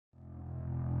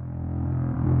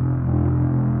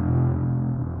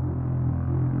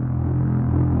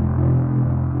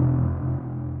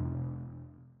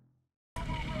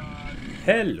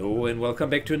Hello and welcome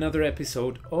back to another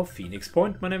episode of Phoenix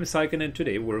Point. My name is Syken and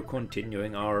today we're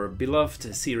continuing our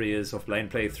beloved series of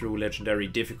blind playthrough legendary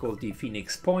difficulty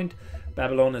Phoenix Point.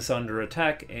 Babylon is under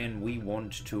attack and we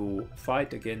want to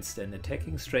fight against an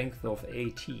attacking strength of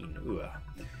 18.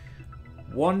 Ugh.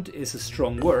 Want is a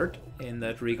strong word in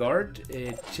that regard.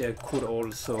 It could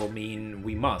also mean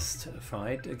we must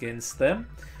fight against them.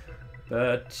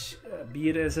 But be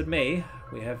it as it may,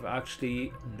 we have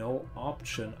actually no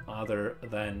option other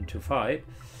than to fight.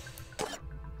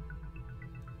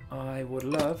 I would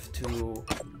love to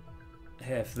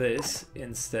have this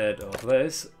instead of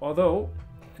this, although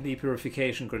the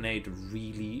purification grenade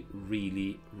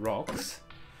really rocks.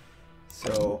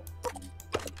 So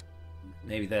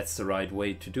maybe that's the right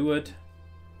way to do it.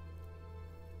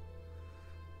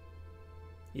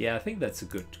 Yeah, I think that's a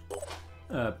good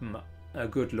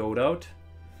loadout.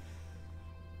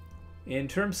 In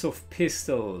terms of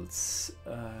pistols,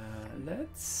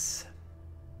 let's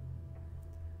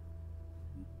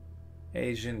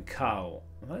Asian cow.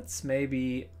 Let's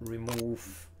maybe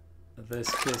remove this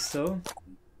pistol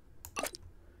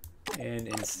and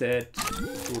instead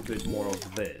do a bit more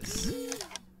of this.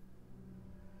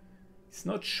 It's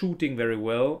not shooting very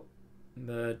well,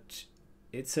 but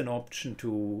it's an option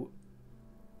to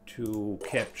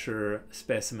capture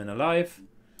specimen alive.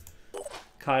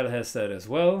 Kyle has that as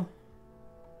well.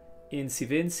 Incy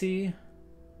Vincy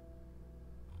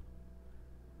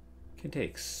can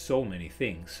take so many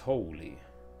things, holy.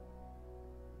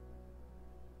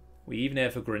 We even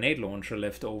have a grenade launcher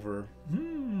left over.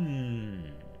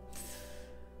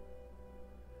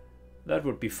 That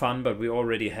would be fun, but we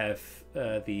already have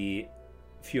the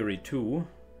Fury 2.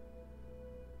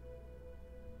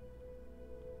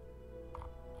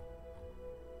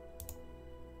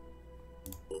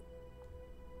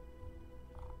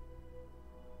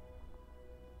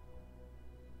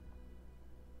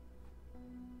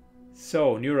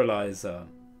 So, Neuralizer.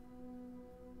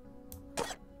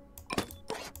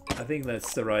 I think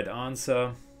that's the right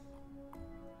answer.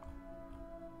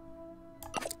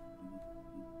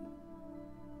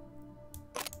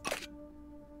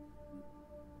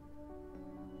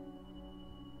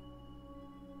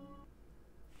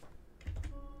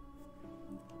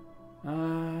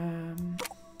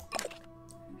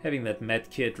 Having that med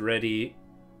kit ready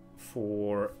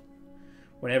for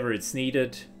whenever it's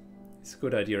needed. It's a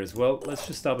good idea as well. Let's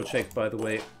just double check, by the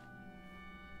way.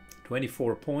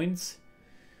 24 points.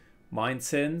 Mind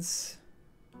Sense.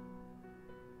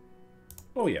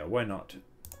 Oh yeah, why not?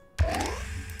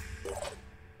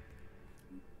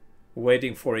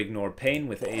 Waiting for Ignore Pain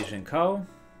with Asian Cow.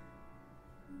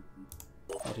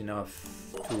 Not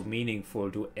enough to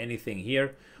meaningful do anything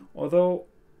here. Although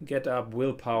Get Up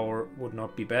Willpower would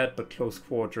not be bad, but Close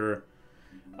Quarter.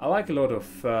 I like a lot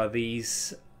of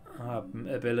these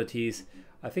abilities.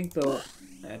 I think though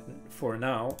for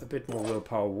now a bit more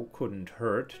willpower couldn't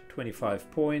hurt. 25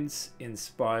 points.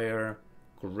 Inspire,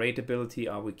 great ability.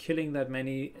 Are we killing that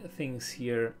many things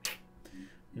here?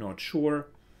 Not sure.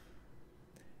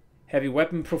 Heavy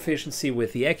weapon proficiency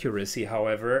with the accuracy,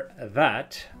 however,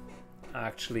 that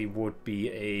actually would be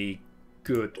a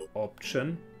good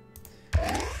option,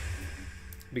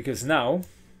 because now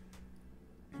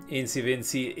Incy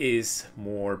Vincy is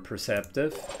more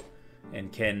perceptive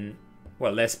and can,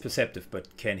 well, less perceptive,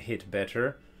 but can hit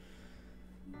better.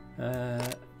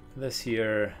 This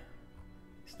here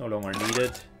is no longer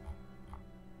needed.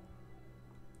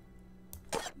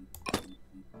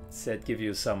 Instead, give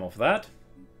you some of that.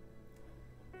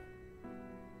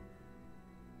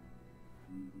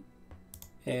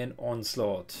 And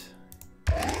Onslaught.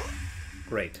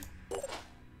 Great.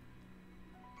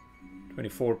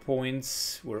 24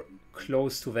 points. We're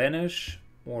close to Vanish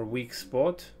or Weak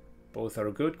Spot. Both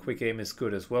are good. Quick Aim is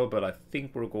good as well, but I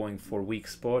think we're going for Weak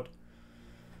Spot.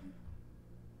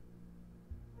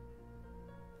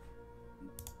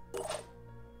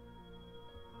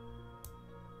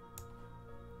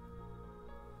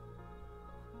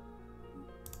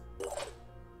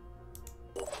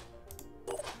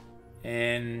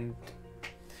 And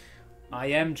I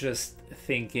am just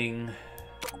thinking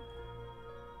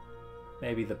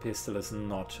maybe the pistol is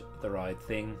not the right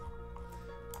thing.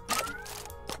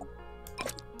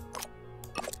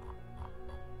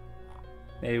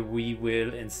 Maybe we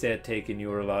will instead take a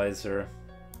Neuralizer.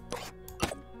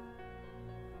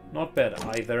 Not bad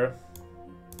either.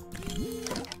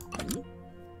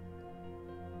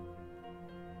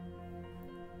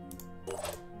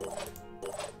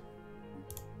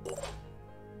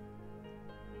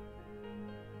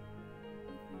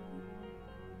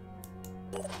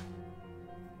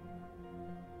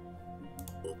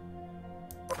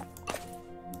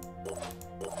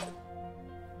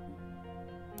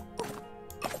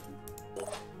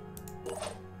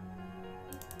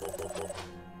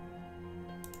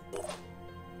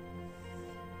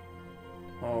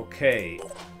 Okay.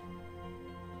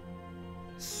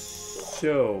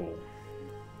 So,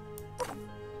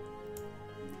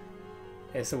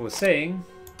 as I was saying,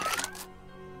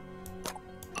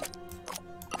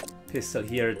 pistol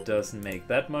here doesn't make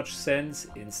that much sense.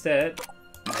 Instead,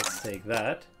 let's take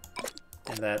that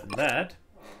and that and that,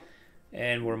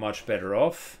 and we're much better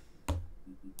off.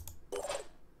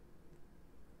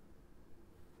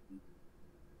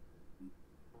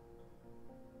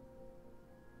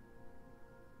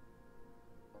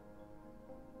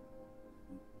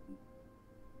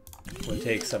 We'll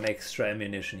take some extra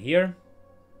ammunition here.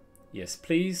 Yes,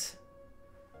 please.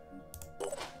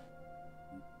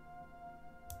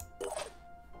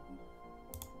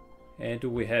 And do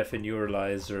we have a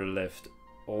neuralizer left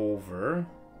over?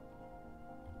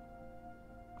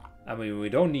 I mean, we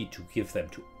don't need to give them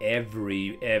to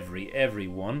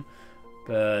everyone,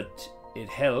 but it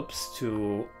helps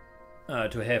to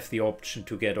have the option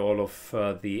to get all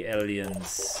of the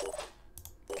aliens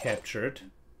captured.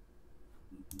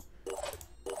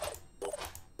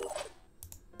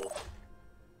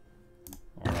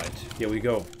 All right, here we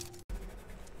go.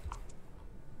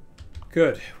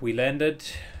 Good, we landed.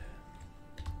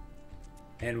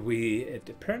 And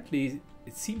apparently,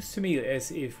 it seems to me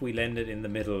as if we landed in the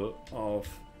middle of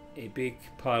a big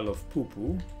pile of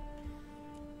poo-poo.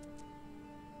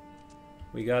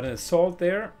 We got an assault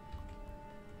there.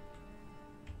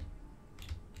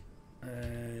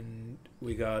 And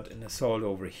we got an assault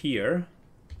over here.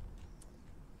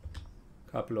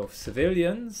 A couple of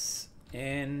civilians.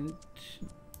 And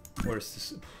where's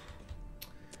this?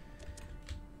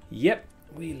 Yep,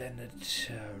 we landed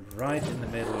right in the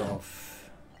middle of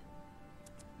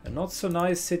a not so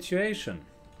nice situation.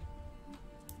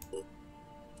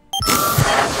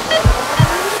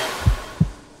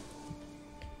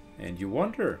 And you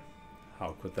wonder,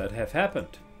 how could that have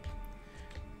happened?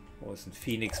 Wasn't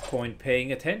Phoenix Point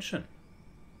paying attention?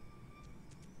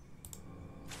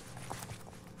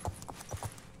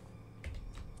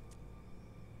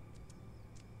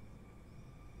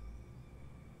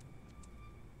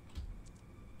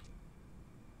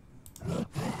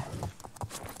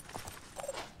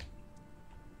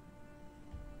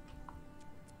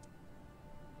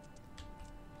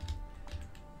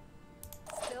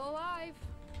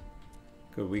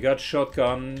 Good, we got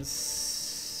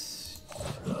shotguns.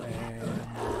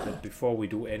 But before we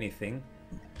do anything,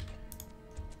 I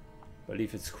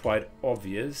believe it's quite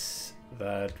obvious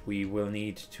that we will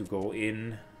need to go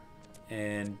in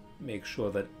and make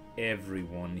sure that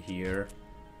everyone here.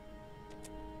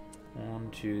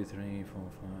 1, 2, 3, 4,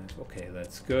 5. Okay,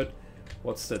 that's good.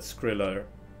 What's that Skriller?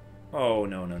 Oh,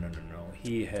 no.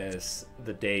 He has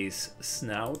the day's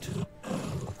snout.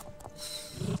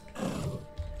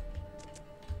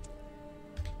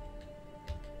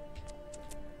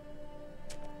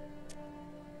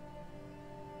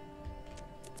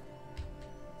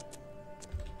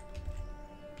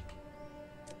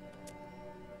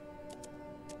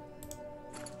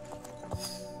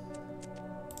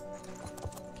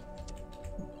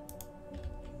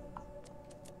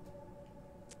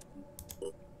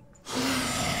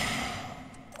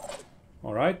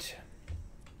 Alright.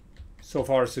 So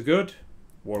far so good.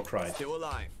 War cry. Still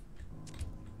alive.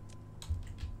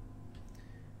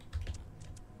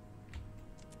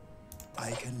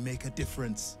 I can make a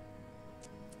difference.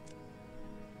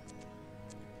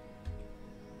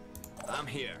 I'm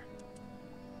here.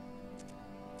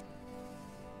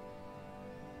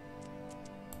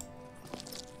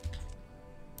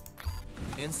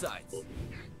 Inside.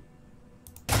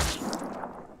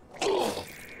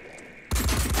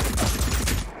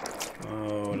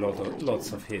 Oh,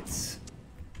 lots of hits.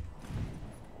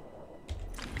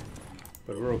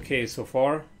 But we're okay so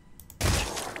far.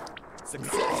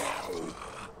 Success.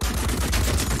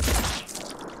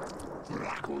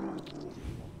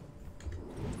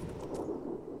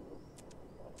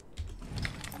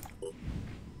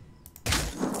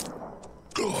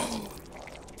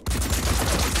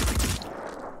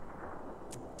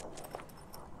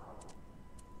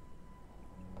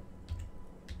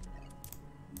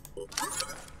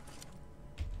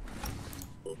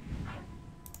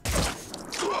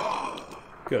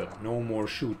 Good. No more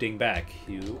shooting back,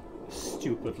 you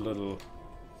stupid little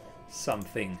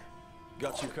something.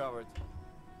 Got you covered.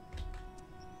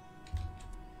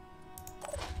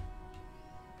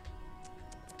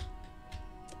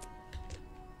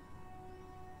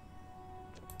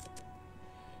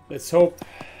 Let's hope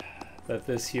that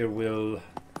this here will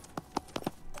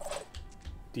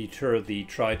deter the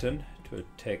Triton to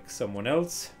attack someone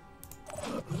else.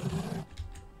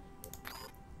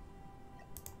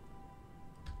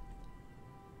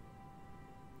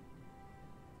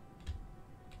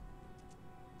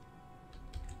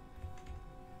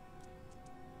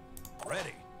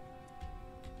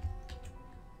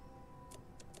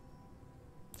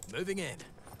 Moving in.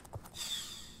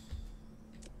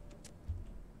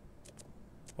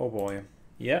 Oh boy.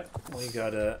 Yeah, we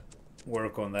gotta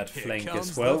work on that Here flank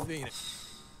comes as well. the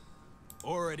Phoenix.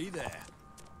 Already there.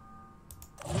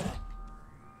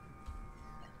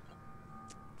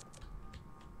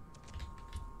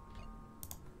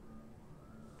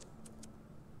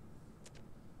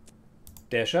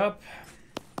 Dash up.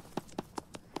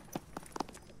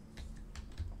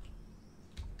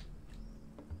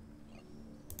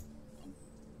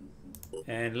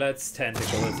 And let's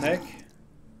tentacle attack.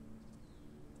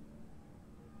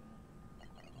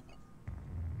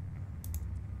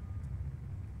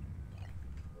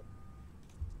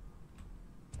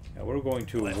 Yeah, we're going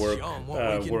to Let's work show 'em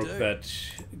what we can work do. that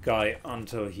guy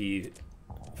until he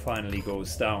finally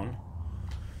goes down.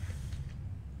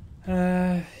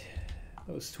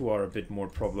 Those two are a bit more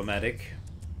problematic.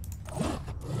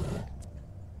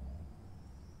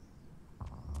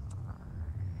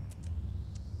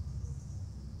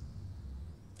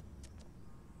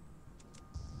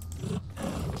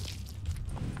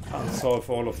 Can't solve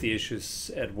all of the issues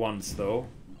at once, though.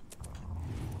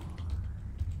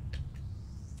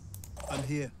 I'm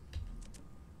here.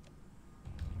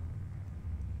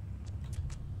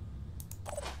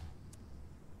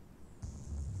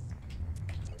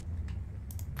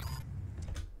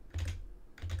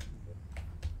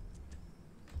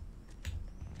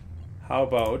 How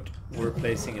about we're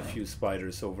placing a few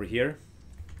spiders over here?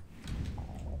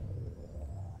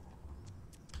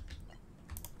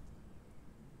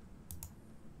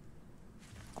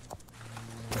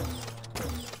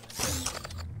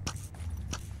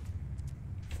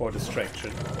 For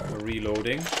distraction. We're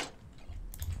reloading.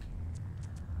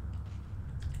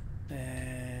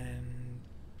 And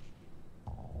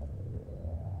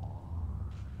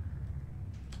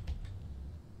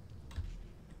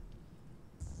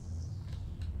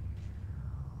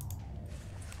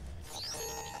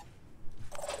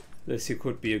this here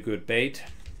could be a good bait.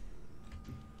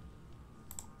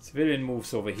 Civilian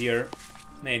moves over here,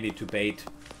 mainly to bait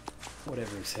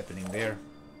whatever is happening there.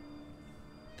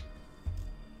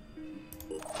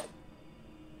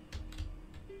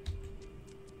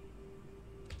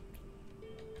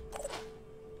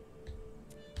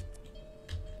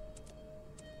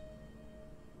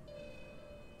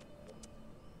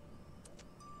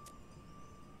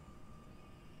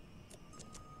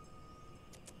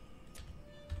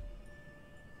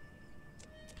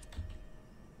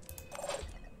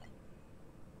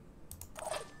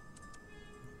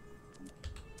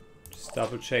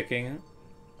 Double checking.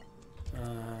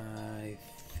 I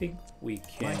think we My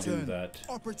can do turn. that.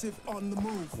 Operative on the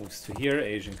move. Moves to here.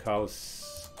 Asian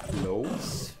cows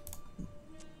close.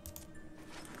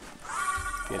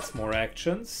 Gets more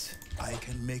actions. I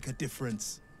can make a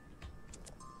difference.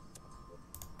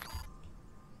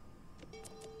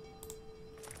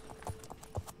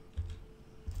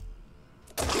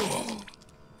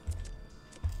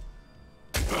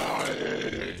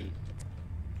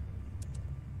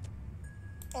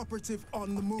 Operative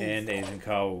on the move. And Asian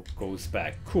cow goes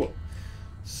back. Cool.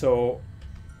 So,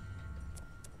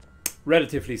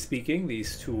 relatively speaking,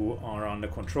 these two are under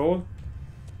control.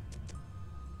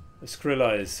 The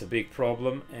Skrilla is a big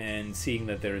problem, and seeing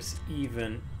that there's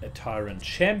even a Tyrant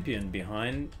Champion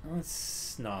behind,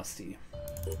 that's nasty.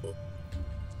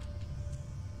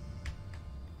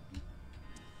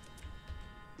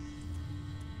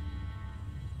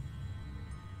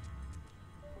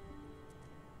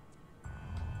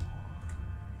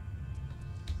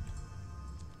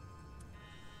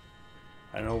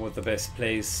 I don't know what the best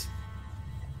place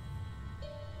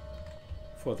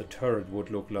for the turret would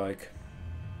look like.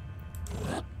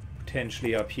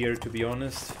 Potentially up here, to be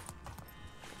honest.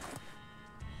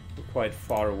 We're quite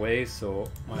far away, so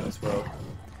might as well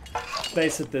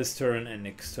place it this turn, and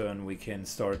next turn we can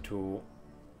start to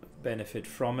benefit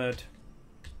from it.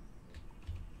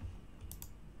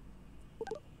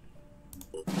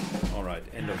 Alright,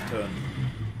 end of turn.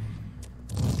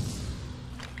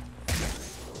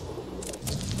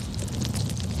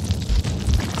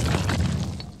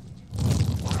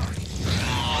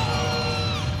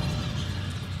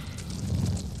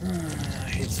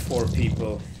 Hits 4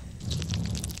 people.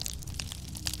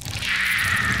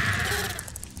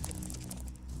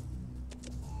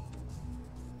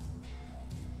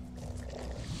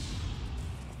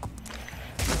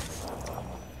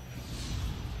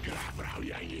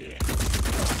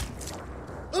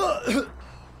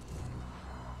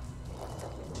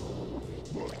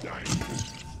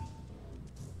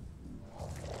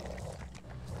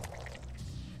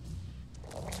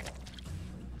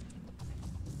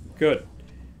 Good.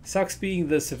 Sucks being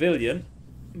the civilian,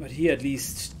 But he at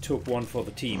least took one for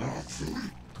the team.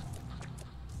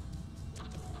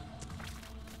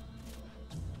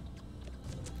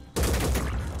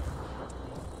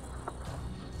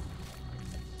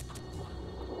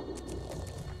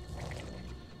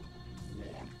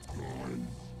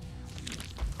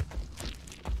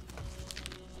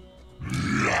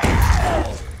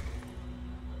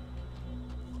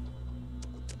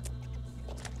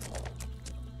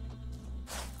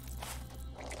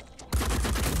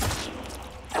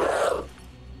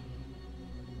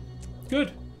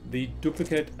 Good. The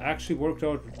duplicate actually worked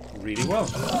out really well.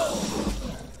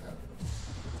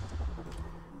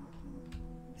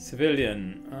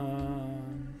 Civilian.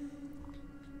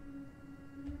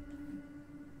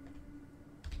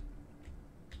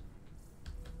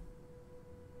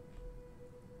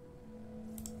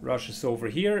 Rush is over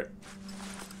here.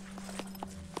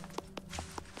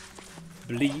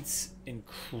 Bleeds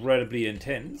incredibly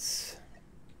intense.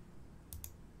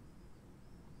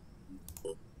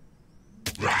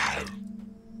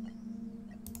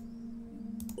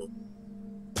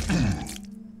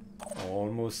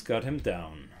 Almost got him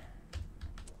down.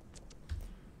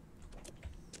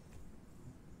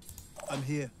 I'm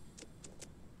here.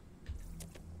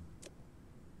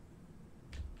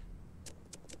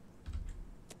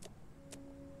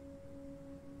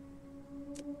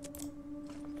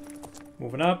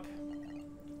 Moving up.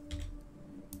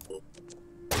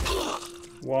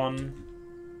 1,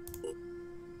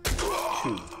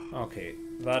 2. Okay,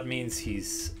 that means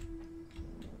he's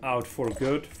out for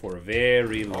good for a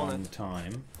very long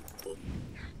time.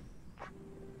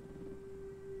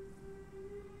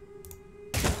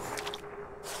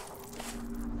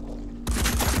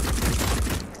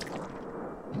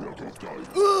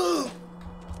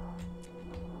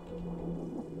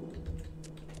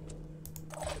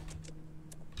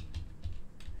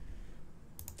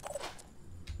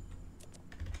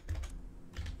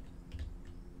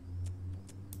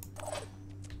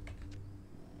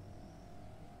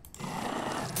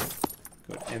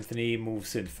 Anthony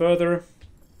moves in further.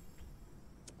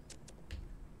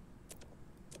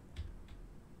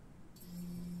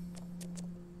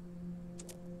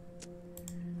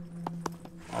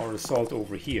 Our assault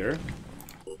over here.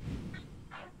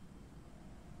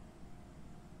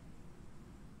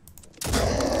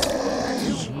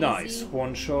 Nice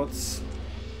one shots.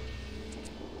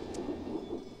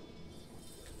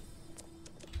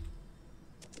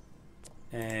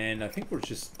 And I think we're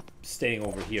just staying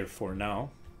over here for now.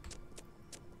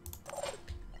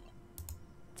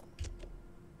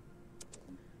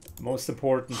 Most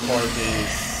important part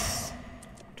is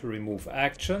to remove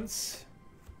actions.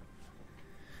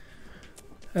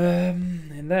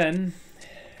 And then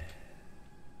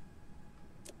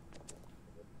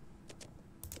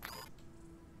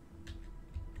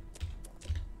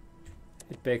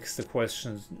it begs the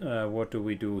question, what do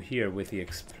we do here with the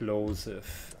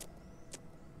explosive?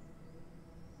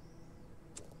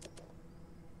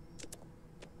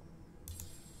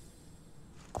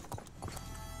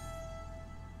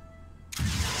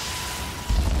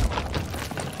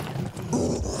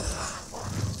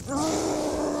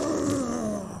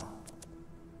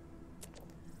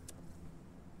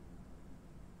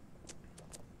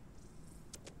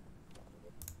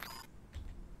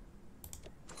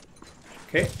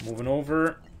 Okay, moving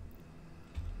over.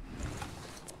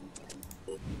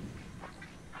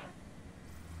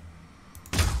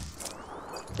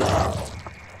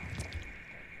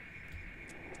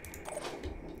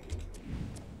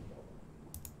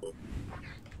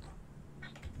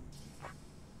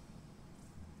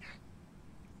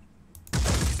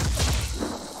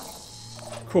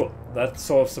 Cool, that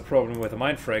solves the problem with the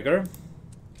Mindfragger.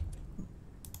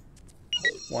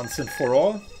 Once and for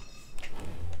all.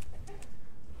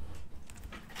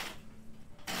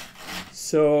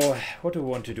 So, what do we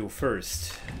want to do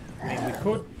first? I mean, we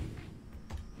could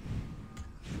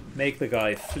make the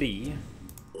guy flee.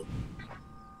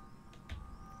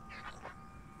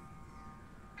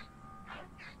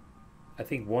 I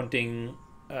think wanting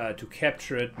to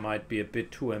capture it might be a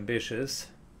bit too ambitious.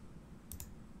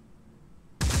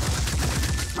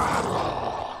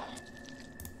 But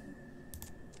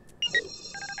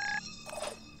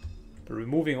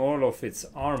removing all of its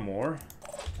armor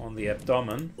on the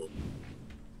abdomen.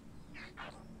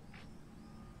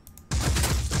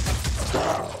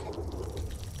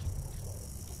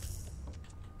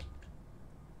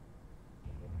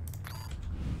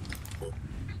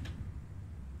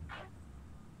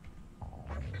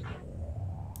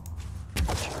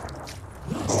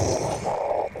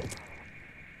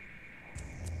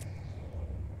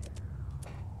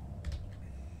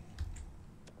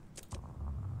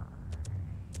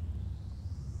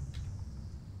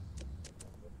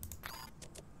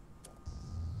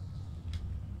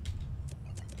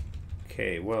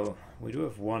 Okay, well, we do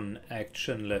have one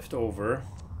action left over.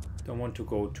 Don't want to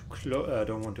go too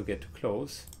don't want to get too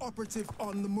close. Operative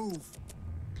on the move.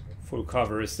 Full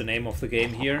cover is the name of the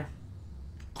game here.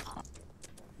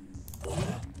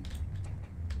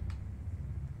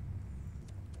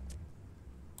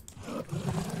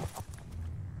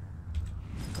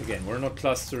 Again, we're not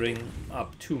clustering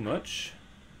up too much.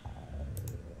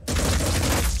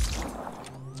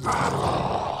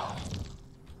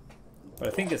 But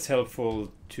I think it's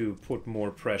helpful to put more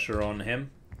pressure on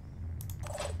him.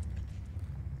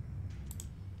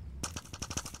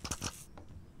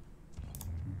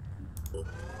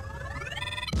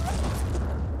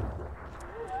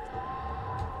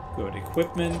 Good.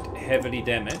 Equipment heavily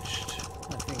damaged.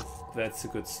 I think that's a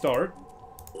good start.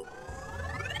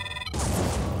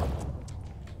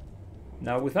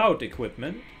 Now without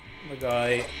equipment, the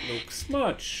guy looks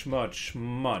much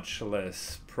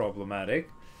less problematic.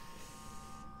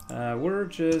 We're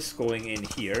just going in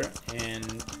here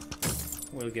and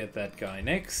we'll get that guy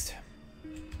next.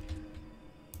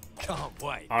 Can't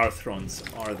wait. Arthrons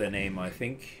are the name, I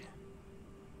think.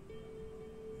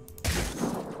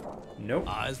 Nope.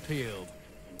 Eyes peeled.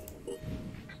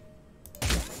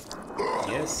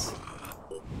 Yes.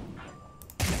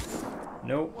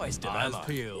 Nope. Wasted eyes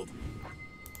peeled.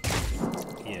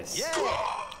 Yes. Yeah.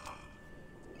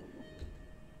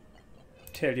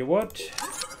 Tell you what.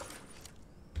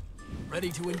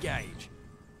 Ready to engage.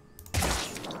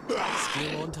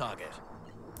 Skill on target.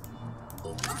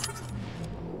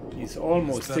 He's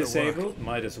almost disabled.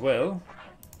 Might as well.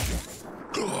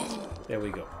 There we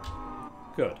go.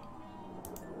 Good.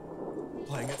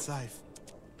 Playing it safe.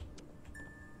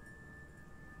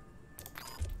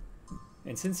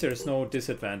 And since there's no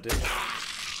disadvantage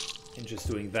in just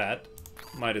doing that,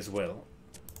 might as well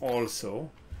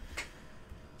also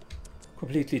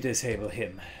completely disable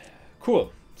him.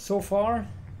 Cool. So far,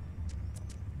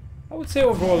 I would say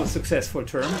overall a successful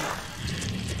turn.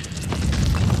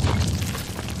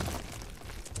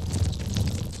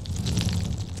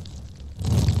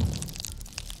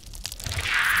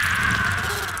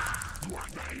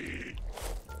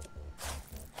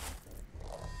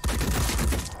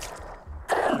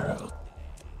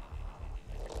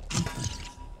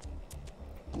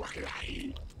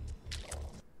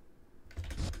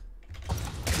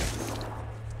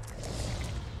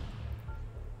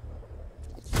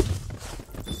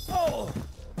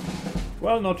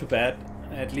 Well, not too bad.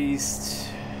 At least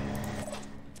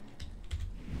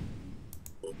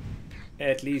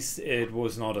it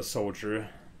was not a soldier.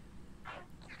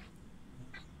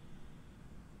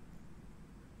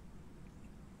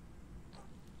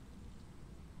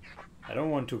 I don't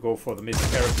want to go for the missed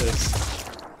characters.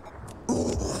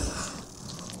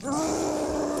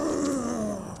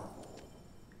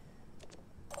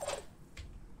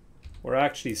 We're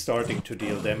actually starting to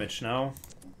deal damage now.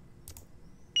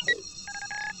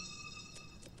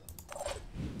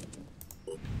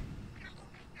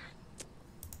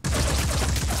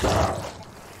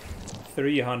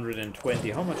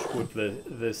 $320. How much would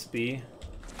this be?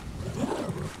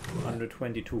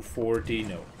 122.40.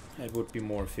 No, it would be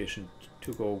more efficient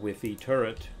to go with the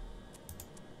turret.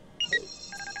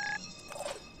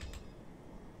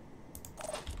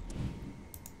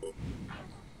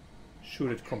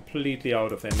 Shoot it completely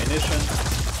out of ammunition.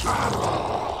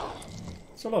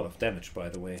 It's a lot of damage, by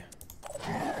the way.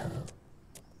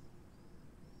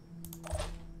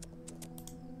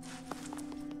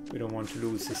 We don't want to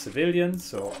lose the civilians,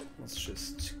 so let's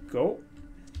just go.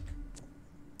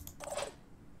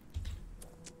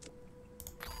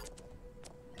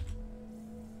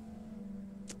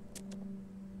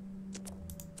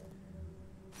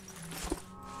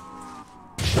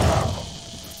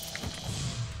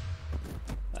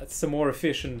 That's the more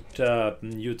efficient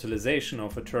utilization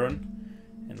of a turn,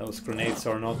 and those grenades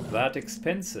are not that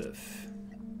expensive.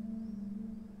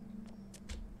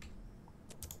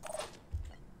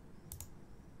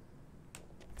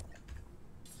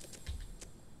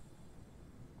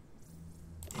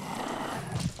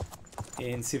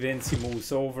 Incidency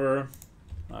moves over.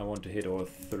 I want to hit all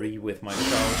 3 with my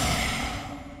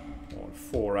shout. All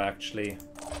 4 actually.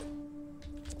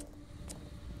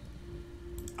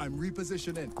 I'm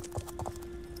repositioning.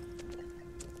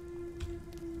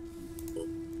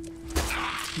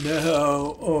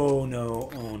 No, oh no,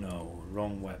 oh no.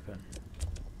 Wrong weapon.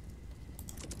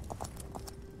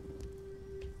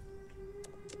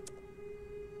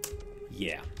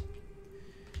 Yeah.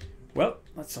 Well,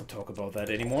 let's not talk about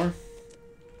that anymore.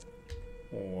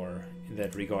 Or in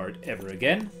that regard ever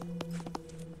again.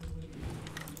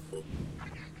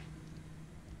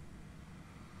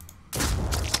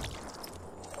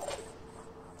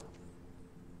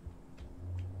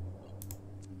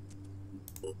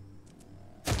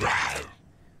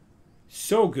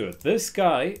 so good. This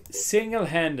guy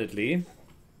single-handedly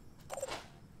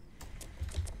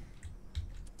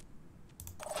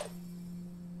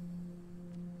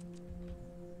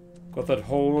got that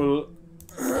whole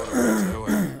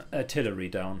artillery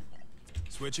down.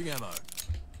 Switching ammo.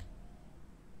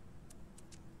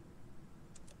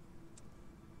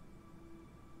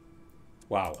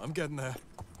 Wow, I'm getting there.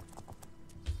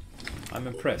 I'm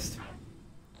impressed.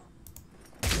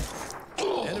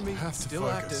 Enemy still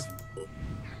active.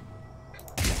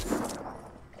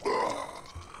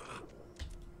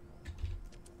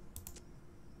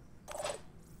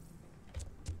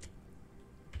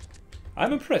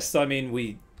 I'm impressed. I mean,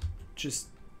 we just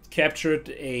captured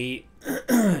a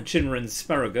Chinran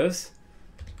Asparagus.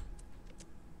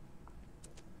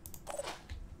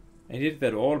 And he did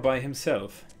that all by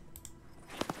himself.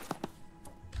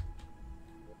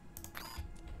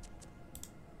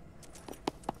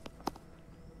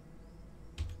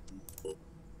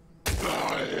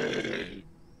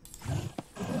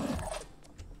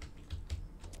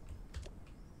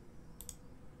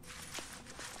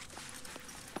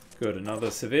 Good, another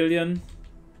civilian.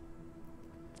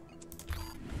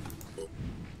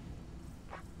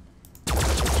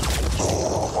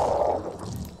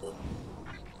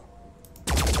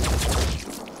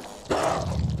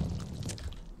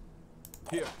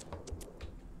 Here.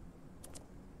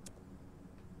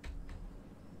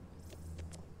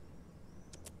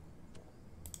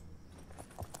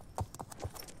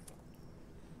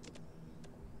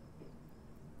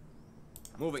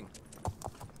 Moving.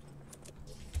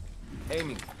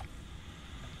 Aiming.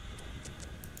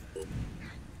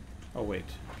 Oh wait,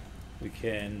 we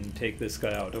can take this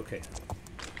guy out. Okay,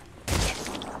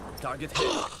 Target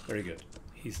hit. very good.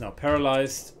 He's now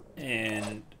paralyzed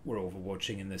and we're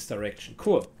overwatching in this direction.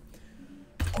 Cool.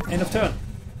 End of turn.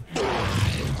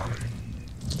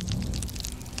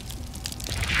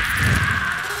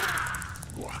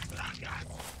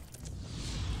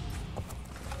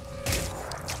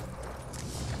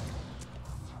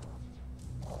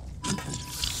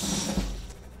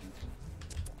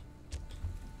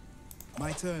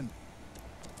 My turn.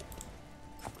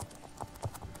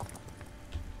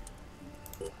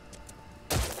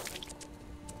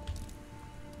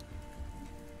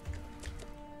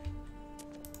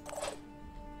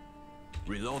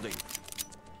 Reloading.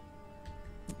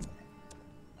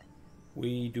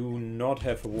 We do not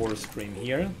have a war stream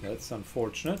here. That's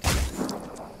unfortunate.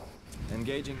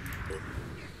 Engaging.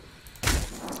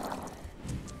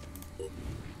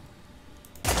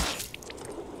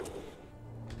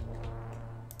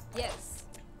 Yes.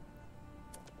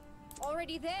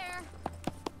 Already there.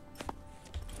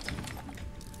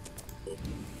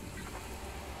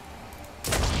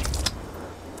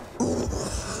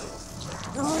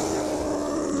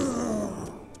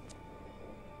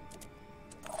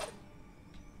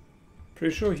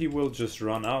 Pretty sure he will just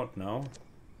run out now.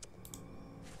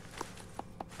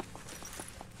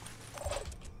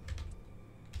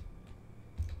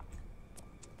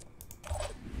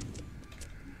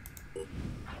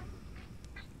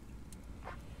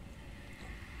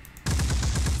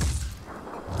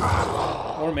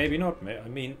 Or maybe not. I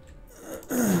mean,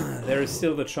 there is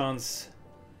still the chance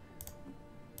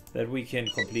that we can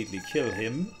completely kill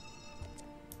him.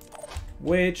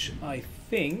 Which I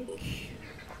think,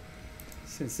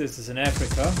 since this is in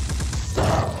Africa,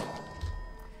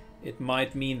 it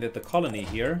might mean that the colony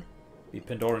here, the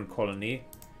Pandoran colony,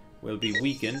 will be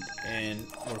weakened and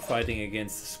we're fighting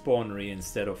against a spawnery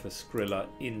instead of a Skrilla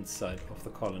inside of the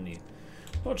colony.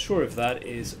 Not sure if that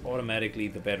is automatically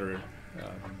the better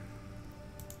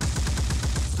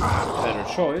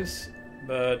choice,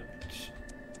 but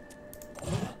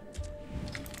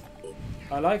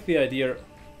I like the idea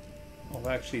of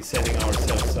actually setting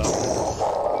ourselves up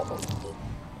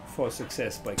for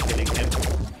success by killing him.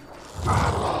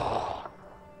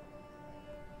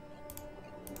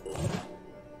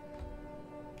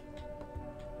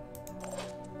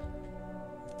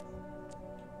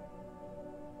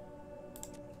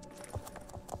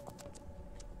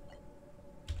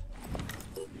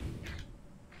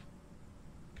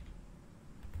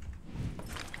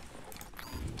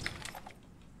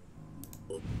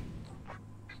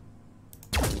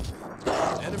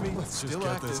 Enemy Let's just still get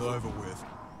active. this over with.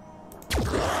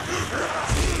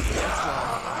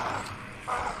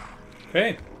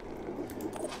 Okay.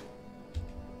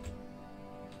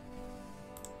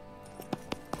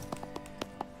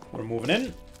 We're moving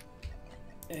in.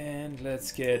 And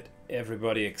let's get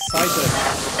everybody excited.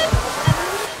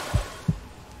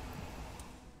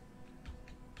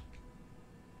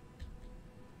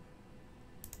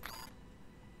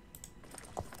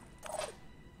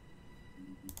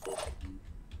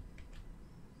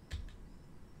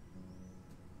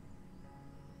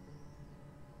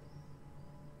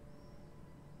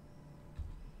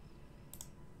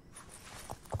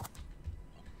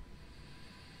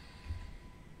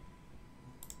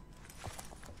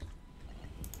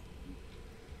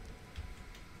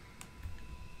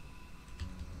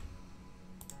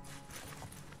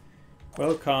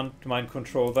 Well, can't mind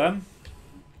control them.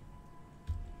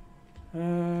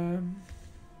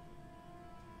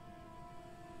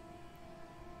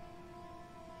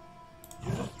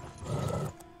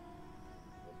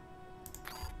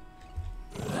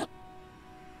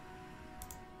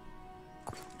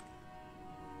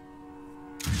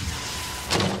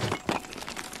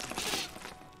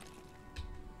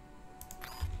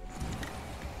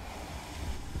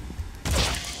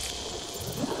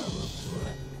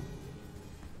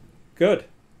 Good.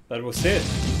 That was it.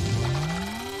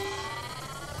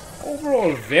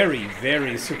 Overall, very,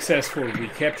 very successful. We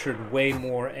captured way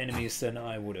more enemies than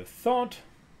I would have thought.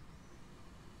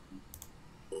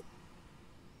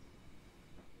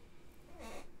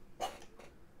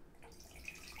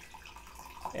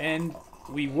 And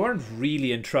we weren't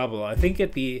really in trouble. I think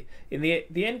at the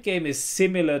end game is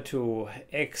similar to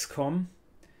XCOM.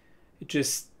 It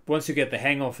just, once you get the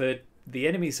hang of it, the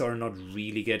enemies are not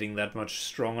really getting that much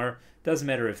stronger. Doesn't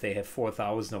matter if they have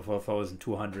 4,000 or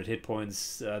 4,200 hit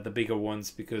points, the bigger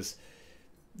ones, because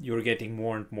you're getting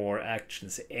more and more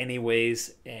actions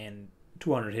anyways, and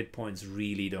 200 hit points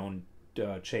really don't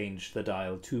change the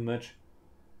dial too much.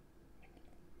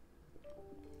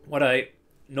 What I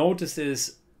noticed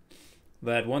is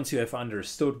that once you have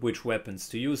understood which weapons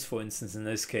to use, for instance in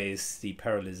this case the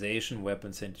paralyzation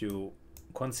weapons, and you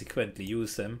consequently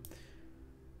use them,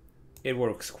 it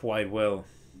works quite well.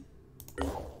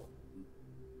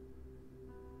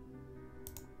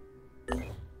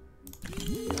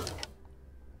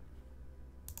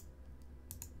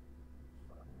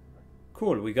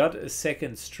 Cool, we got a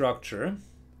second structure.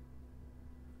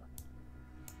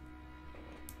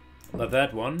 But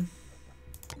that one,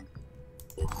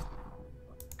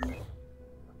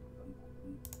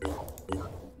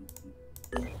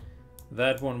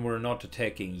 we're not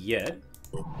attacking yet.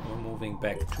 We're moving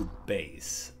back to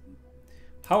base.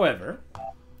 However,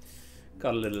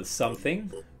 got a little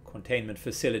something. Containment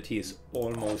facility is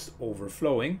almost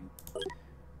overflowing.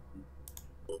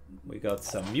 We got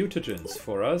some mutagens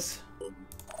for us.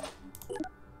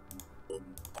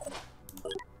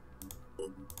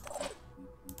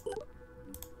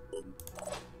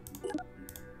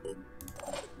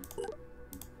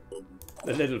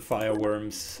 The little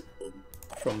fireworms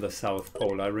from the South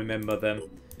Pole, I remember them.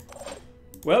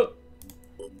 Well,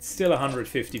 still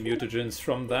 150 mutagens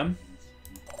from them,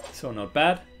 so not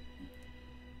bad.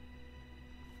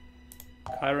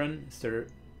 Chiron, is there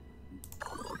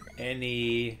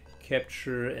any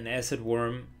capture an acid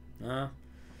worm?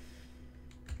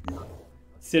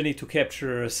 Still need to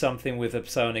capture something with a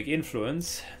psionic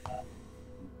influence.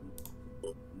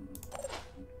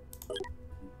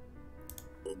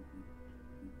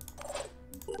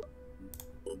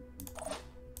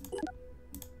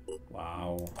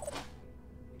 Wow.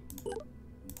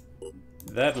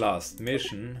 That last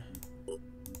mission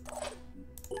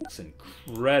was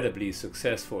incredibly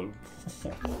successful.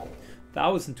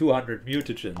 1,200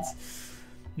 mutagens.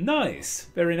 Nice,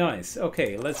 very nice.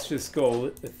 Okay, let's just go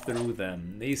through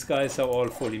them. These guys are all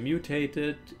fully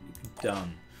mutated.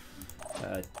 Done.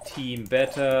 Team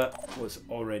Beta was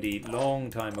already long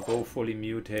time ago fully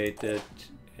mutated.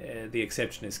 The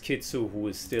exception is Kitsu, who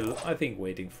is still, I think,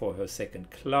 waiting for her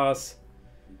second class.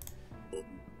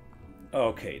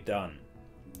 Okay, done.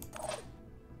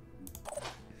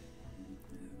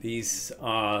 These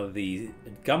are the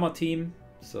Gamma team,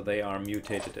 so they are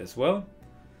mutated as well.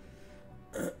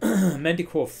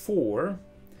 Manticore 4,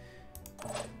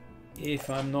 if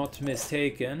I'm not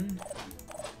mistaken,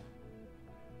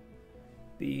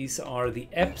 these are the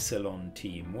Epsilon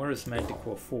team. Where is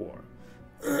Manticore 4?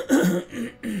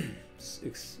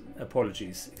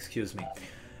 Apologies, excuse me.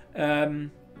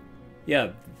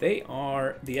 Yeah, they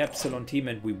are the Epsilon team,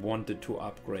 and we wanted to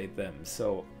upgrade them.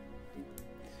 So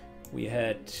we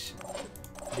had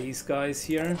these guys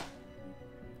here.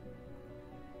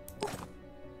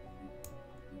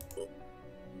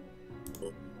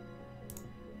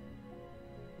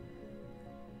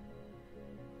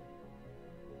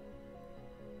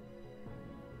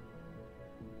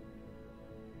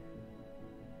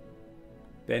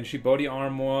 Banshee body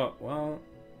armor, well,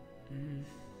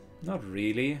 not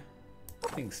really. I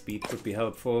think speed could be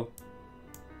helpful.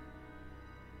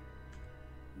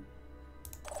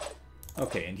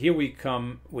 Okay, and here we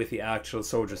come with the actual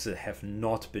soldiers that have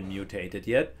not been mutated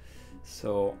yet.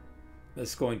 So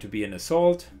there's going to be an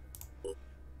assault.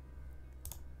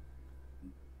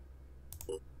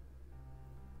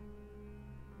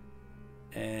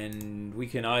 And we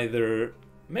can either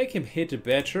make him hit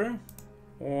better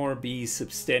or be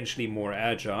substantially more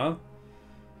agile.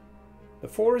 The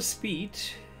 4 speed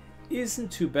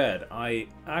isn't too bad. I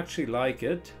actually like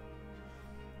it.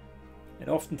 And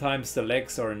oftentimes the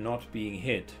legs are not being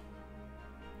hit.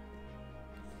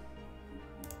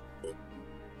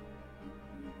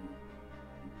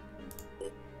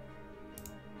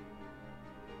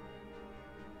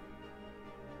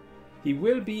 He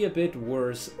will be a bit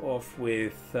worse off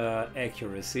with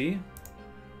accuracy.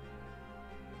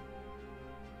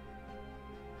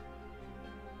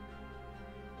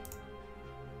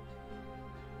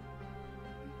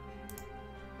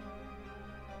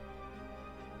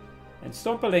 And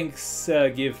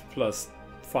Stomperlinks give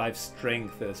 +5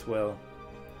 strength as well.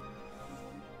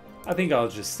 I think I'll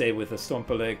just stay with the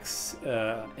Stomperlinks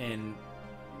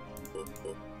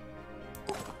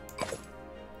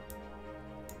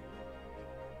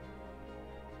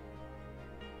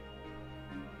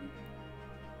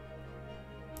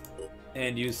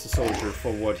and use the soldier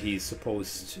for what he's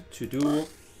supposed to do,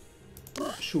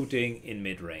 shooting in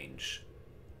mid-range.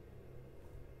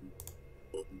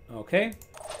 Okay.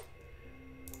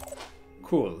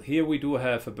 Cool. Here we do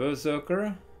have a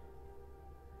Berserker.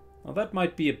 Now that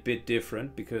might be a bit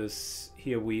different, because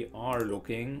here we are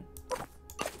looking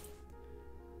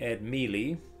at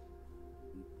melee.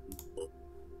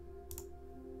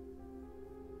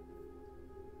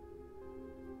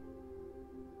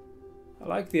 I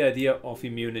like the idea of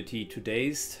immunity to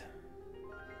dazed.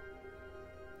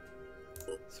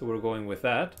 So we're going with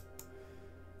that.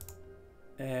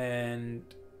 And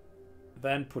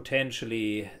then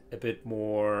potentially a bit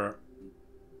more...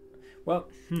 Well,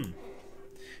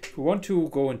 if we want to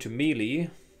go into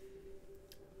melee,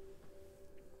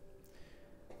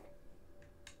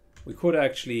 we could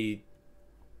actually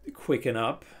quicken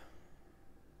up.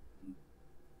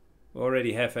 We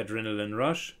already have Adrenaline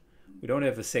Rush. We don't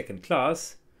have a second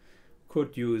class.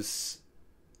 Could use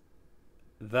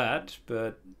that,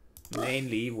 but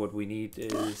mainly what we need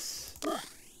is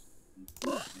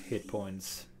hit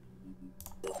points.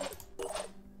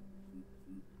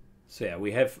 So yeah,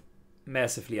 we have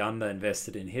massively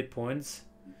underinvested in hit points,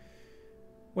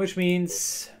 which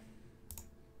means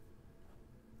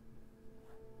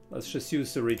let's just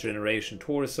use the regeneration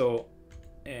torso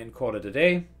and call it a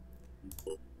day.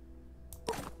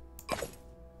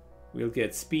 We'll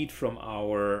get speed from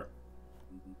our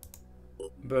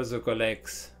Berserker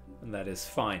legs, and that is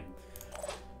fine.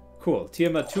 Cool.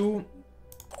 Tiamat 2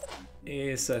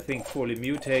 is, I think, fully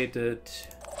mutated.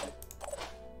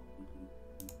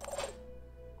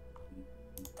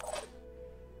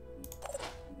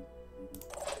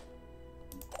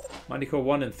 Manticore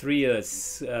 1 and 3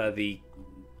 is the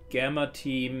Gamma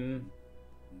team.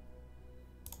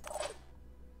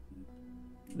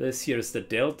 This here is the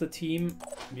Delta team.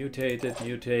 Mutated,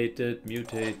 mutated,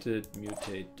 mutated,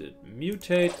 mutated,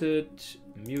 mutated,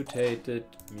 mutated,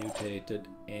 mutated,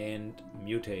 and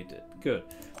mutated. Good.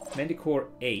 Manticore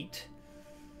 8.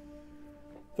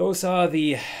 Those are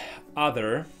the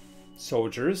other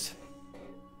soldiers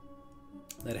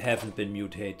that haven't been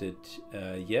mutated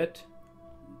yet.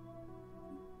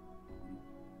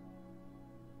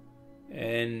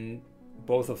 And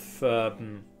both of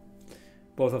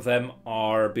them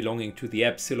are belonging to the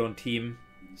Epsilon team,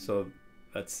 so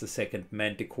that's the second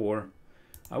Manticore.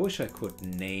 I wish I could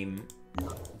name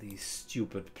these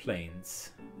stupid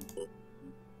planes.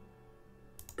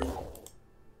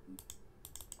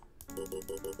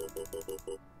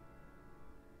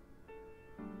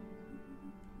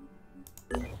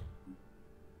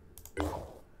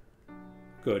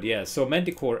 Good, yeah, so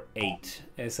Manticore 8,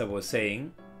 as I was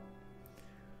saying.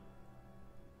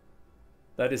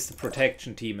 That is the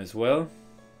protection team as well.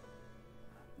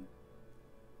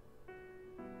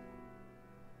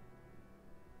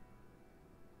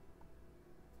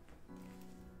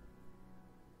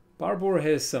 Barbour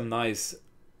has some nice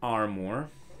armor.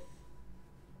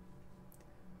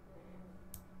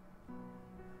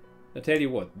 I tell you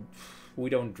what,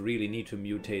 we don't really need to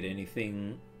mutate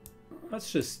anything.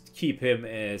 Let's just keep him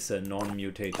as a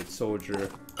non-mutated soldier.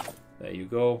 There you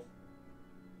go.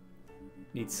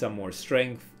 Needs some more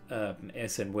strength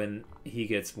as and when he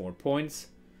gets more points.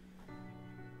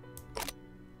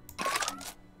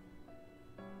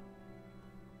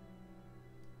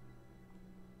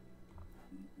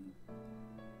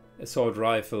 Assault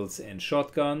rifles and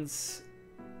shotguns.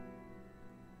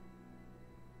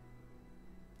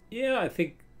 Yeah, I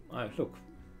think look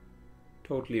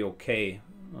totally okay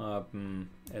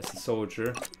as a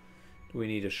soldier. Do we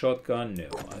need a shotgun? No,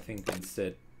 I think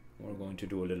instead we're going to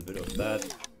do a little bit of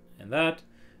that,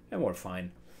 and we're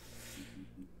fine.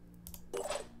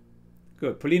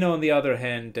 Good. Polina, on the other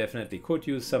hand, definitely could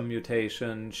use some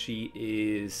mutation. She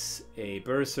is a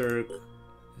Berserk,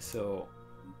 so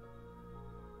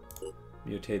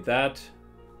mutate that.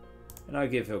 And I'll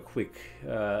give her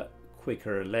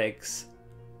quicker legs.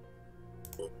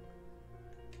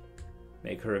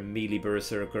 Make her a melee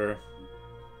berserker.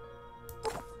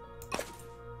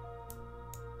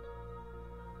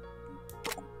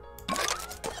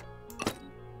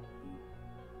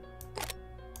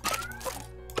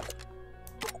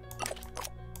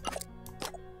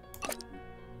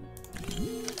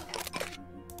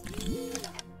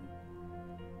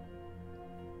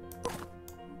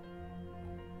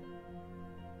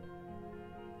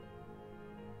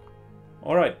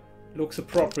 Alright, looks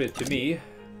appropriate to me.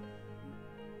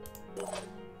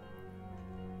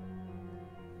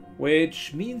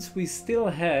 Which means we still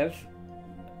have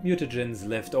mutagens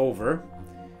left over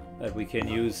that we can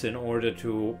use in order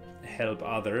to help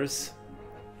others,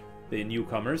 the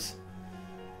newcomers.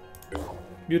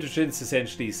 Mutagens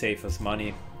essentially save us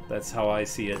money. That's how I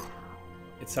see it.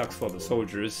 It sucks for the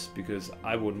soldiers because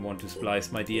I wouldn't want to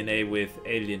splice my DNA with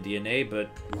alien DNA, but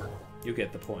you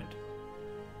get the point.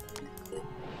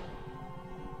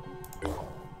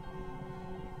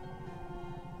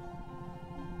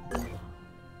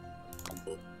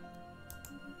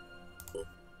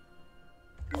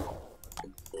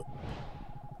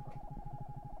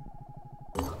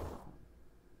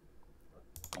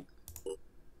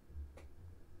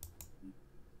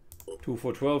 Two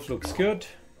for 12 looks good.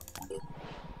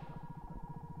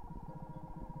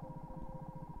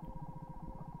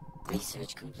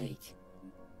 Research complete.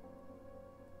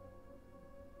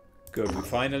 Good, we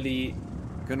finally...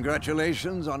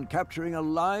 Congratulations on capturing a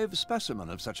live specimen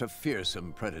of such a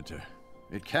fearsome predator.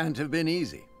 It can't have been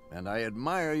easy, and I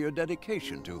admire your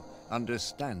dedication to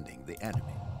understanding the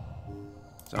enemy.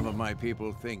 Some of my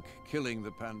people think killing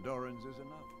the Pandorans is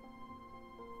enough.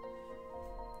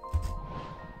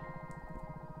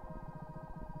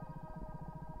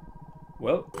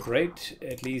 Well, great.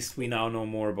 At least we now know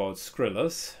more about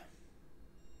Skrillus.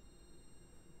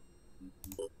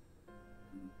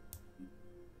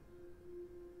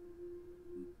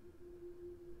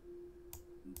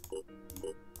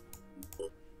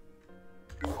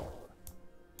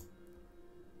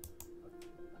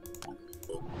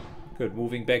 Good,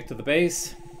 moving back to the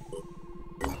base.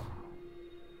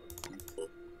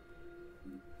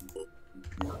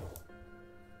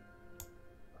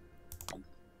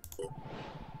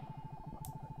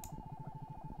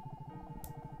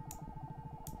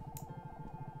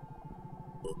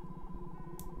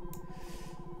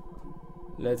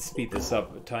 Let's speed this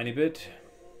up a tiny bit.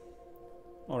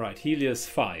 Alright, Helios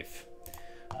 5.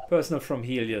 Personnel from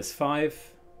Helios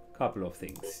 5. Couple of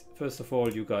things. First of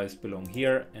all, you guys belong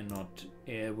here and not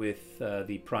with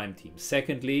the Prime team.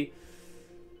 Secondly,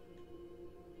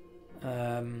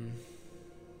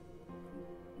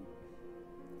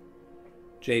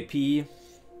 JP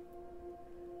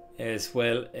as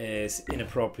well as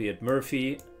Inappropriate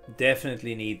Murphy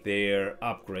definitely need their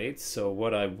upgrades. So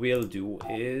what I will do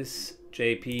is,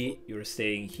 JP, you're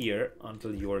staying here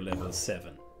until you're level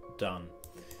 7. Done.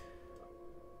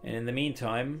 And in the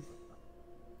meantime,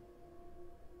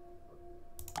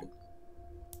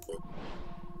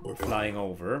 we're flying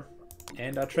over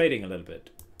and are trading a little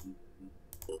bit.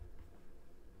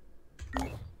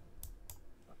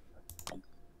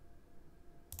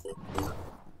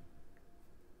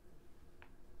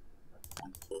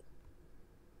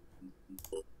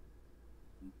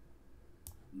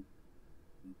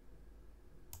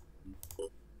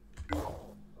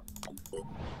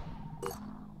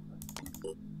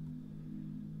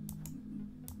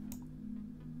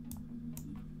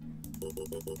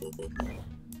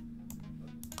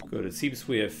 Good, it seems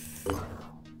we have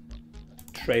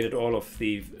traded all of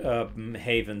the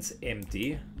havens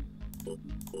empty.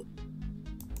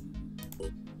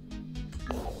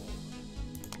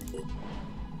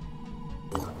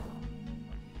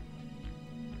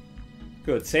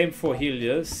 Good, same for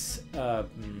Helios.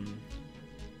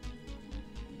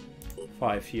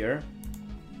 5 here.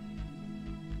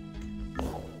 I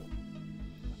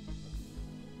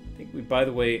think we, by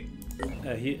the way,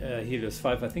 Helios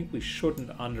 5, I think we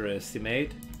shouldn't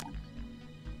underestimate.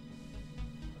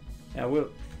 Yeah,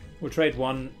 we'll trade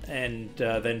one and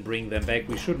then bring them back.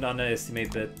 We shouldn't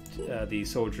underestimate that the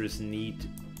soldiers need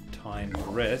time to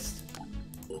rest.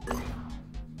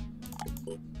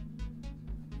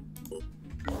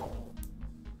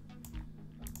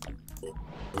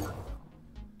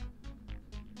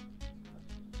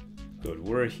 Good,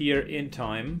 we're here in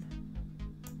time.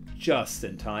 Just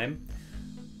in time.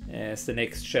 As the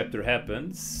next chapter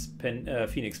happens,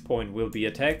 Phoenix Point will be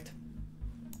attacked.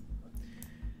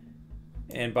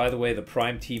 And by the way, the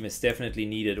Prime team is definitely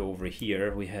needed over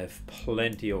here. We have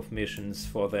plenty of missions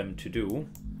for them to do.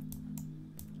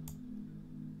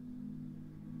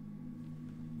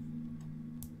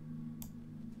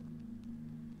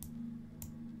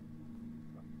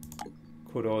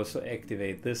 Could also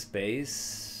activate this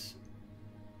base,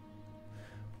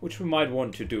 which we might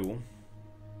want to do.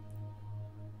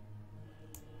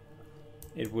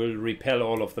 It will repel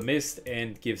all of the mist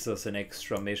and gives us an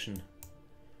extra mission.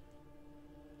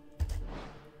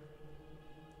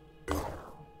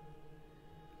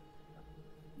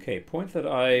 Okay, point that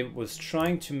I was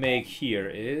trying to make here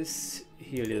is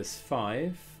Helios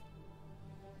 5,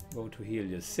 go to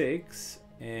Helios 6,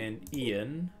 and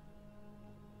Ian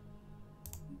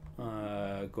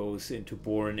goes into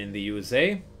Born in the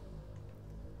USA.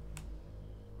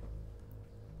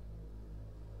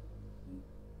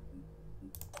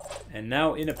 And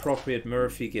now Inappropriate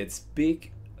Murphy gets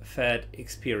big fat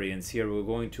experience here. We're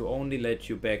going to only let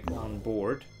you back on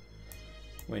board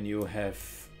when you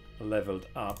have leveled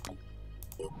up.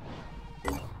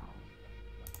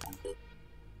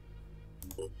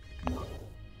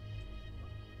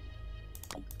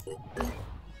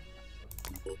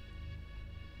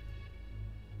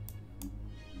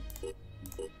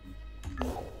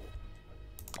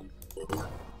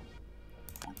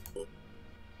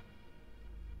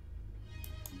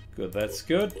 Good, that's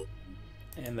good.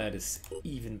 And that is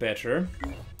even better.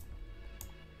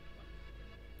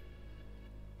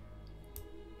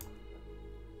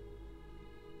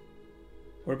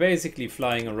 We're basically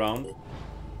flying around,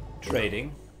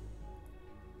 trading.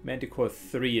 Manticore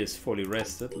 3 is fully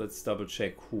rested. Let's double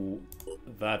check who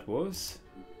that was.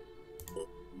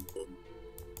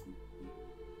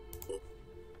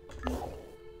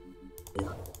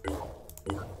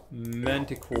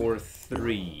 Manticore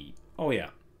 3. Oh yeah.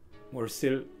 We're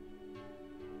still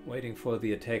waiting for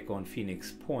the attack on Phoenix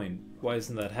Point. Why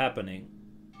isn't that happening?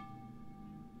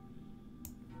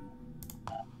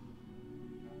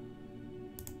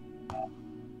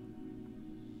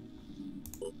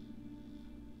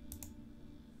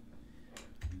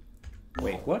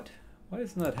 Wait, what? Why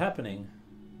isn't that happening?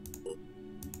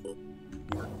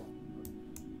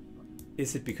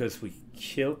 Is it because we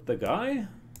killed the guy?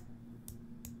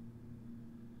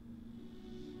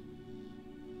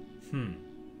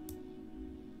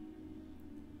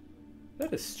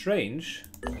 That is strange.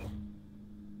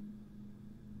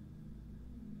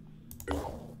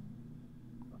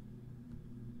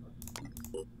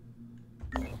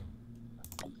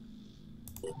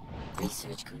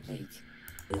 Research complete.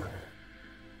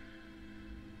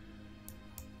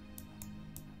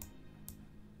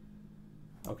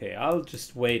 Okay, I'll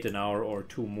just wait an hour or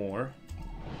two more.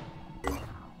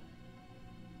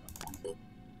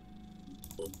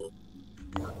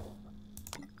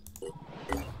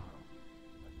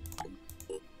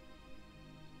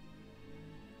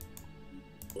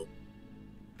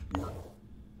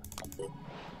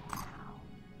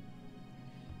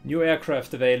 New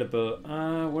aircraft available.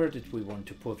 Where did we want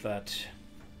to put that?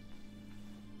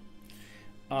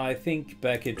 I think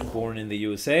back into Born in the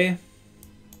USA.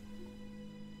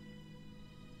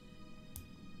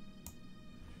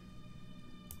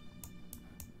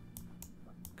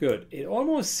 Good. It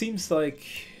almost seems like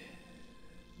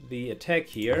the attack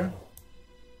here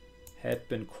had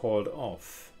been called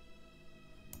off.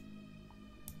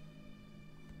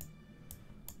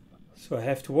 So I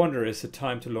have to wonder, is it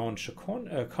time to launch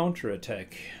a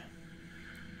counter-attack?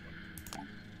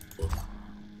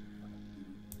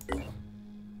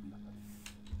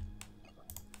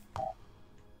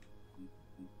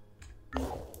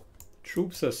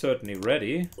 Troops are certainly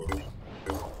ready.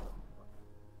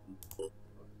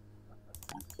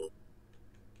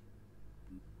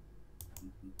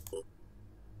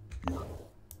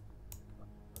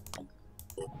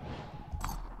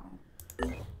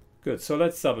 Good, so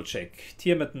let's double check.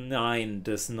 Tiamat 9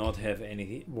 does not have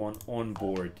anyone on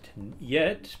board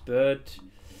yet, but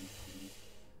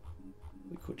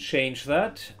we could change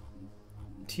that.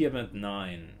 Tiamat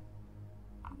 9.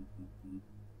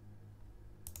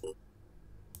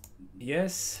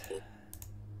 Yes.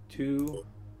 2,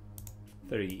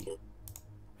 3,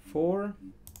 4,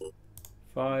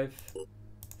 5,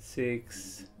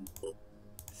 6,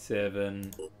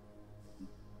 7,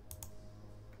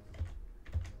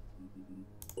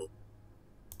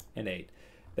 and 8.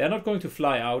 They're not going to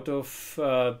fly out of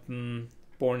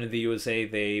Born in the USA.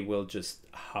 They will just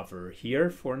hover here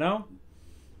for now.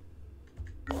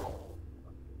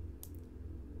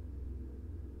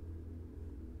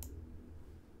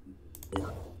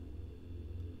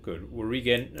 Good. We're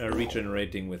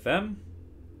regenerating with them.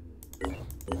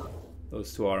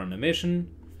 Those two are on a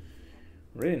mission.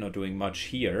 Really not doing much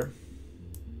here,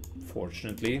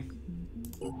 fortunately.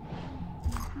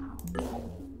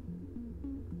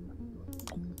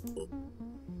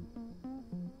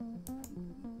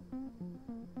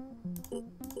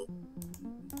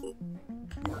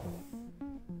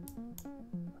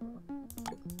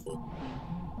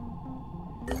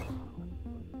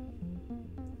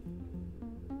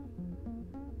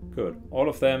 Good. All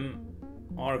of them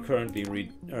are currently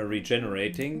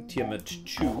regenerating. Tiamat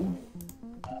 2.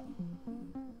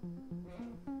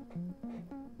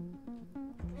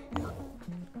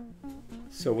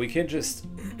 So we can just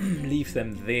leave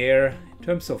them there. In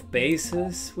terms of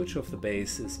bases, which of the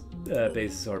bases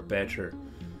are better?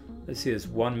 This here is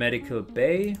one medical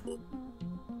bay.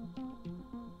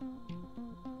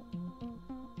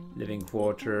 Living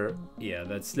quarter, yeah,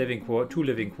 that's living two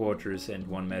living quarters and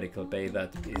one medical bay.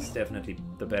 That is definitely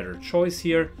the better choice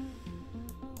here.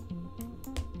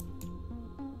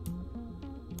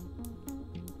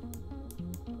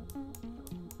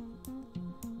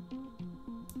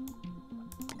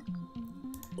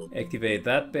 Activate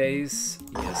that base,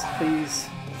 yes please.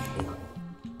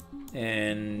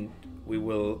 And we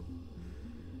will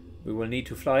need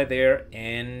to fly there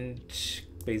and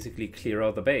basically clear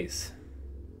out the base.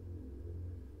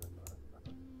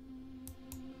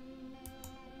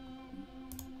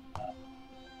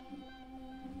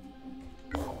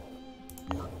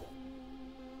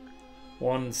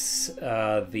 Once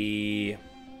the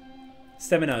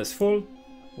stamina is full,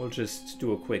 we'll just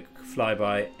do a quick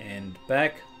flyby and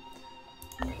back.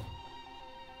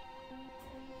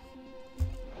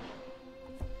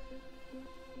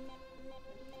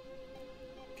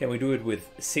 Can we do it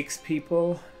with 6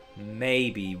 people?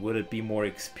 Maybe. Will it be more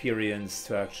experience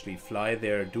to actually fly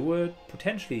there? Do it?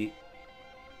 Potentially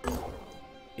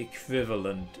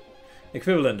equivalent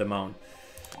amount.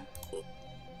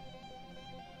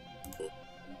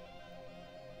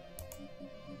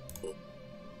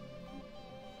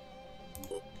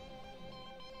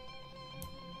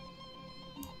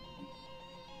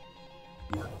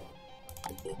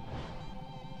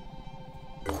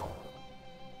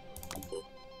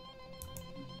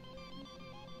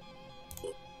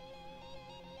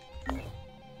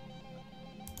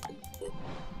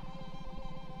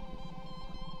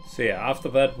 So yeah, after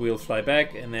that we'll fly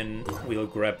back and then we'll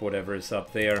grab whatever is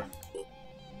up there.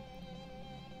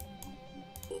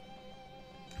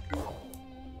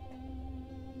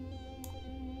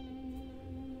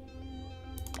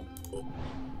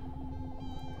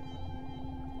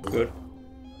 Good.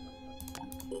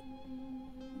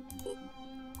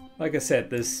 Like I said,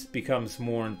 this becomes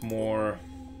more and more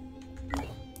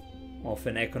of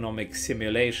an economic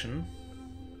simulation.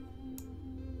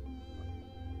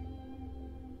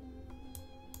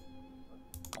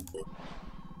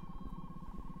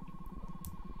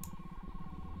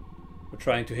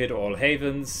 Trying to hit all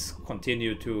havens,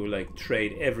 continue to like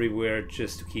trade everywhere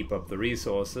just to keep up the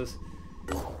resources.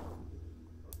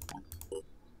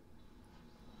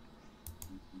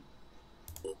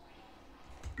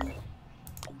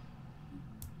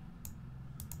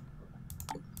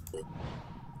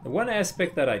 The one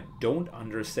aspect that I don't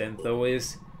understand though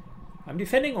is I'm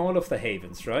defending all of the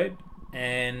havens, right?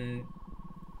 And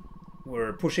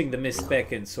we're pushing the mist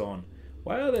back and so on.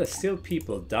 Why are there still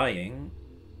people dying?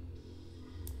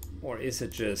 Or is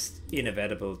it just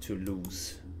inevitable to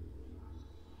lose?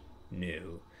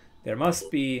 No. There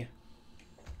must be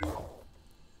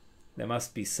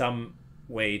some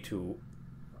way to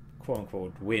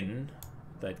quote-unquote win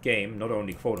that game. Not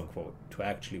only quote-unquote, to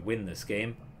actually win this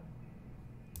game.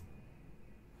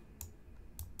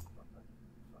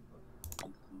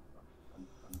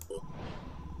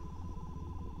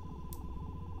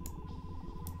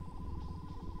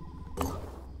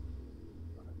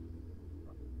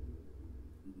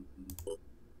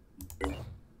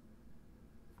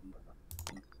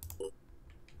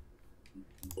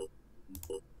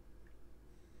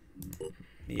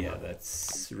 Yeah,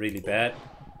 that's really bad.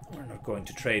 We're not going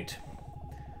to trade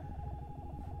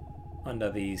under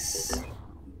these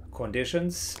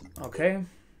conditions. Okay.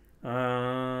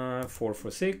 4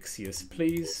 for 6. Yes,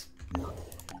 please.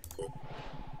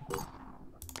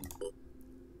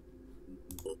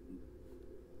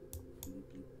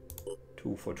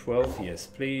 2 for 12. Yes,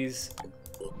 please.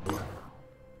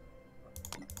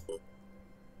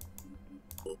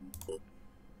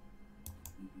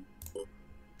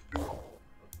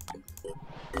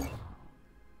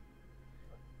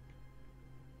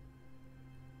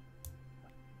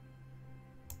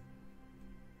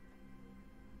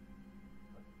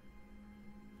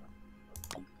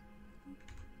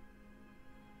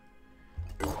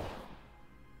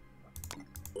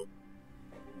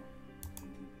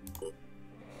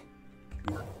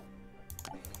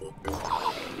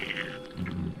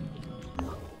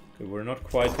 We're not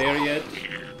quite there yet.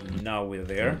 Now we're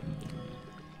there.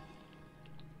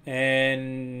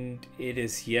 And it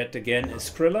is yet again a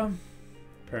Skrilla.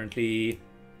 Apparently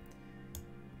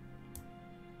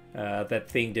that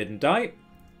thing didn't die.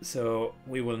 So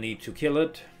we will need to kill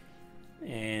it.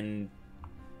 And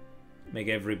make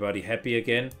everybody happy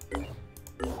again.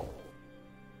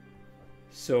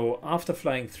 So after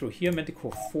flying through here,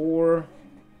 Manticore 4,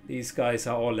 these guys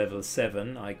are all level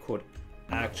 7. I could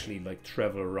actually like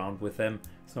travel around with them.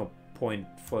 There's no point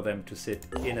for them to sit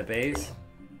in a base.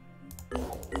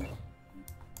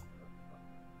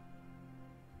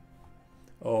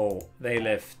 Oh, they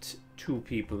left 2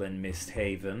 people in Mist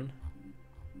Haven.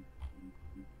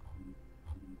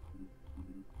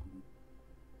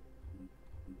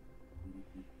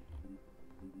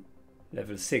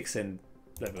 Level 6 and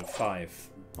level 5.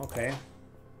 Okay.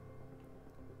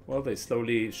 Well, they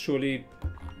slowly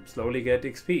get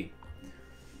XP.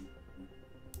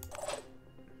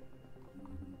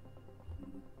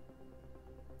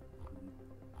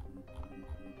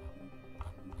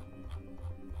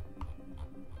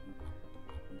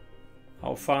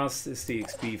 How fast is the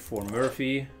XP for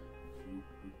Murphy?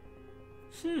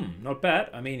 Not bad.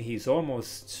 I mean, he's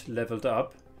almost leveled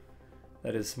up.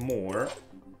 That is more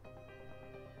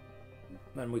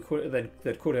than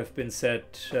that could have been said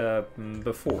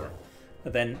before.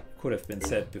 Then could have been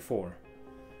said before.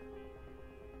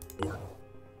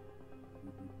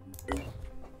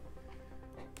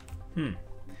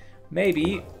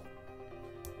 Maybe.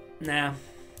 Nah.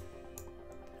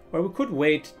 Well, we could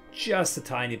wait just a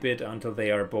tiny bit until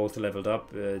they are both leveled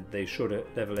up. They should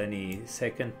level any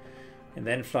second, and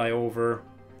then fly over.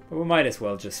 But we might as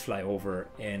well just fly over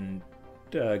and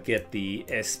get the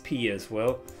SP as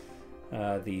well,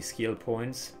 the skill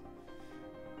points.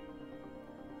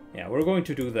 Yeah, we're going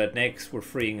to do that next. We're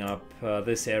freeing up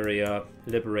this area,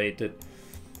 liberated,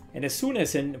 and as soon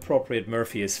as an appropriate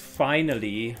Murphy is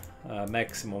finally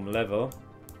maximum level,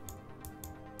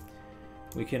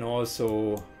 we can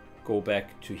also go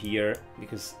back to here,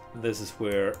 because this is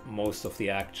where most of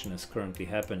the action is currently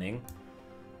happening.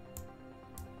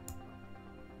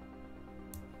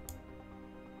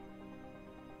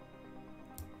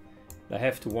 I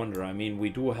have to wonder, I mean, we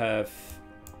do have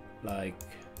like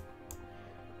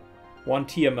 1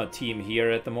 Tiamat team here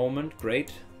at the moment.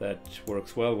 Great, that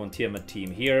works well. 1 Tiamat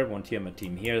team here, 1 Tiamat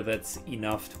team here. That's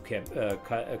enough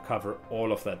to cover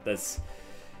all of that. That's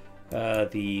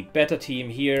the Beta team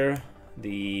here,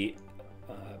 the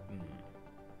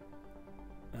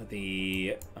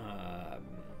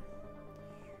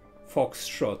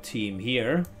Foxtrot team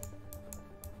here,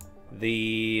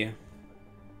 the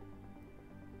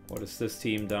what is this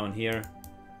team down here?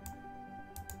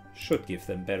 Should give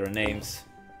them better names.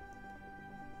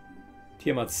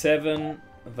 Tiamat 7,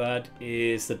 that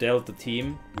is the Delta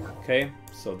team. Okay,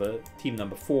 so the team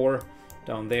number 4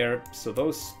 down there. So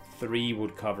those 3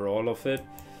 would cover all of it.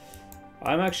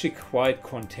 I'm actually quite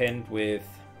content with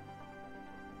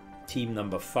team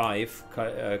number 5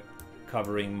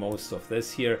 covering most of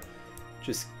this here.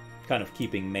 Just kind of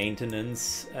keeping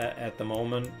maintenance at the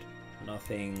moment.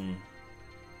 Nothing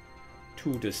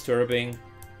too disturbing.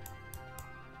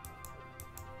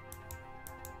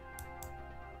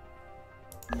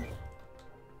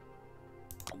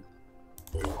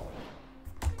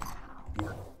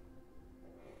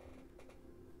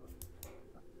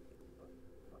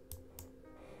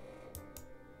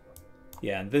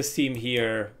 Yeah, and this team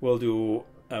here will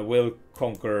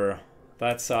conquer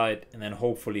that side and then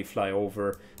hopefully fly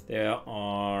over. There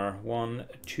are 1,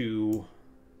 2,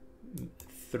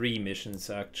 3 missions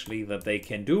actually that they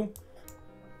can do.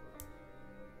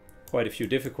 Quite a few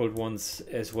difficult ones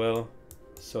as well,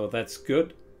 so that's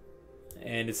good.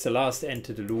 And it's the last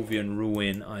antediluvian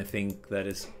ruin, I think, that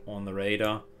is on the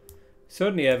radar.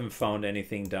 Certainly haven't found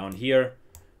anything down here.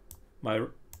 My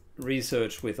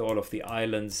research with all of the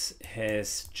islands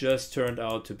has just turned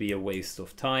out to be a waste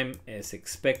of time, as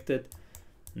expected.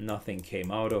 Nothing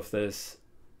came out of this.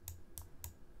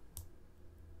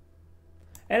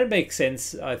 And it makes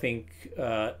sense, I think,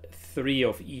 3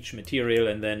 of each material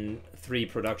and then 3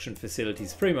 production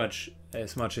facilities, pretty much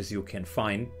as you can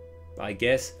find, I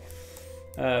guess.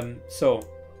 So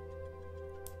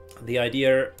the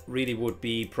idea really would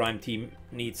be Prime Team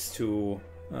needs to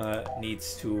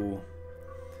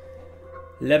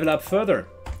level up further.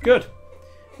 Good.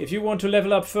 If you want to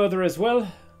level up further as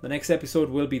well, the next episode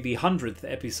will be the 100th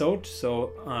episode,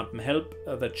 so help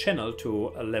the channel to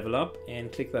level up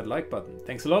and click that like button.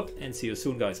 Thanks a lot and see you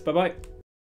soon, guys. Bye bye.